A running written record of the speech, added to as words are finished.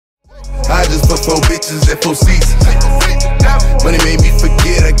just fuck 4 bitches at 4 seasons. Money made me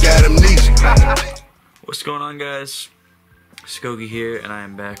forget I got amnesia. What's going on, guys? Skogey here, and I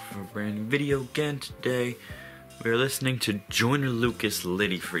am back for a brand new video again today. We're listening to Joyner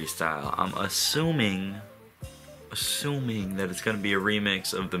Litty Freestyle. I'm assuming that it's gonna be a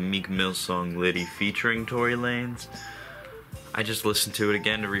remix of the Meek Mill song Litty featuring Tory Lanez. I just listened to it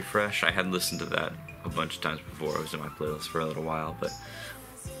again to refresh. I had listened to that a bunch of times before. It was in my playlist for a little while, but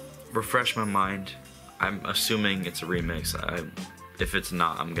refresh my mind. I'm assuming it's a remix. If it's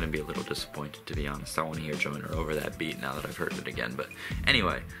not, I'm gonna be a little disappointed, to be honest. I want to hear Joyner over that beat now that I've heard it again. But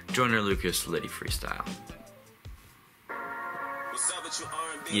anyway, Joyner Litty Freestyle.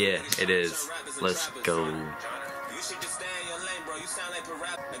 Yeah, it is. Let's go. You should just stay in your lane, bro. You sound like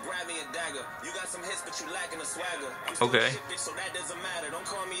Parap. Now grab me a dagger. You got some hits, but you lacking a swagger. Okay. Shit, bitch, so that doesn't matter. Don't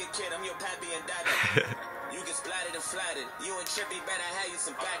call me a kid. I'm your pappy and dagger. You get splattered and flattered. You and Trippy better have you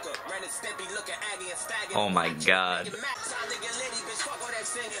some backup. Ren and Stimpy looking Aggie and stagger. Oh my god. You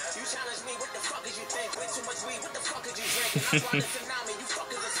challenge me, what the fuck is you think? Way too much weed, what the fuck is you drinking? I'm on the tsunami, you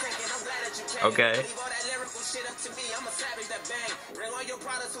fuckers are sinking. I'm glad that you came. Okay. Leave all that lyrical shit up to me. I'm a savage that bang. Bring all your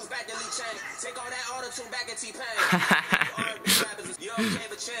products who's back to Lee Chang. Take all that auto-tune back at T-Pain. You okay,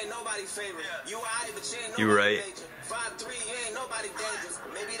 but you ain't nobody favorite. You alright, but you ain't nobody right. 5'3", you ain't nobody dangerous.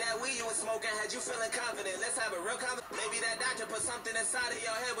 Maybe that weed you was smoking had you feeling confident. Let's have a real conversation. Maybe that doctor put something inside of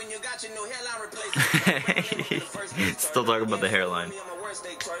your head when you got your new hairline replaced. Still talking about the hairline.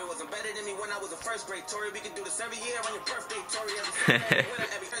 Tory wasn't better than me when I was a first grade Tory. We can do this every year on your birthday, Tory.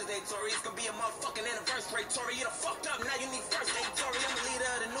 Every Thursday, Tory. It's gonna be a motherfucking anniversary, Tory. You done fucked up, now you need first aid, Tory. I'm the leader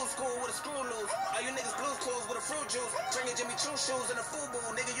of the new school with a screw loose. All you niggas blues clues with a fruit juice. Drinking Jimmy Choo shoes and a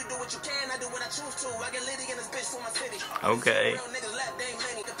FUBU. Nigga, you do what you can, I do what I choose to. I get Litty in this bitch for my city. Okay.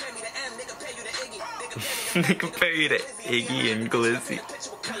 Nigga pay me the M, nigga pay you the Iggy. Nigga pay you the Iggy and Glizzy.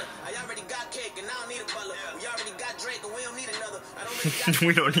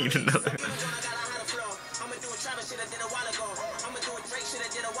 We don't need another.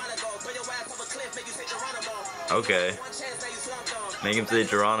 Okay. Make him say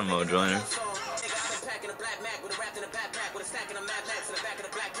Geronimo, Joyner.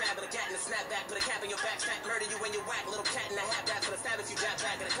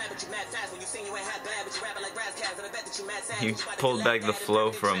 He pulled back the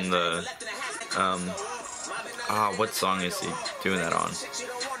flow from the what song is he doing that on?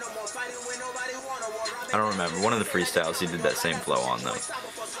 I don't remember. One of the freestyles he did that same flow on though.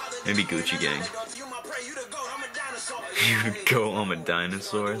 Maybe Gucci Gang. You go, I'm a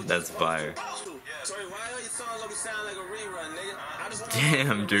dinosaur? That's fire.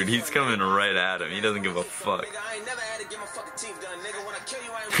 Damn, dude, he's coming right at him. He doesn't give a fuck. I never had to get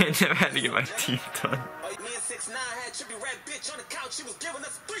my teeth done.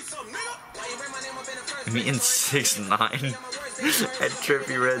 Me and 6'9" had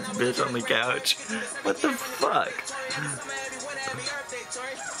Trippy Red's bitch on the couch. What the fuck?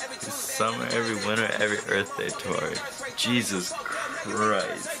 Summer, every winter, every Earth Day, Tory. Jesus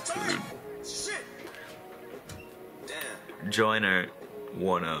Christ, dude. Joyner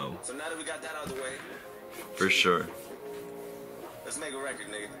 1-0. So now that we got that out of the way, for sure. Let's make a record,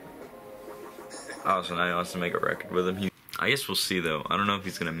 nigga. Oh, so now he wants to make a record with him. I guess we'll see though. I don't know if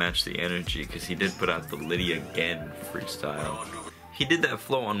he's gonna match the energy because he did put out the Litty Again freestyle. He did that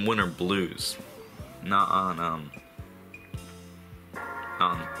flow on Winter Blues, not on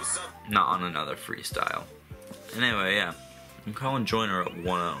not on another freestyle. Anyway, yeah, I'm calling Joyner at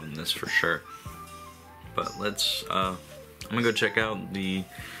 1-0 in this for sure. But let's I'm gonna go check out the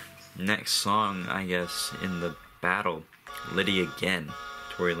next song, I guess, in the battle, Litty Again,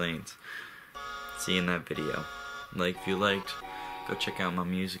 Tory Lanez. See you in that video. Like if you liked, go check out my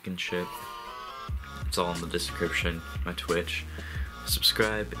music and shit. It's all in the description, my Twitch.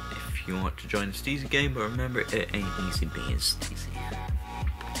 Subscribe if you want to join the Steezy game, but remember, it ain't easy being Steezy.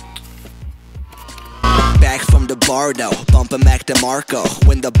 Back from the bar though, bumping Mac DeMarco.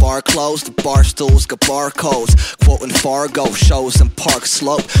 When the bar closed, the bar stools got barcodes. Quoting Fargo, shows in Park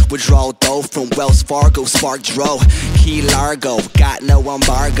Slope. Withdrawal dough from Wells Fargo, Spark Dro. Key Largo, got no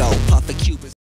embargo. Puffin' Cupid.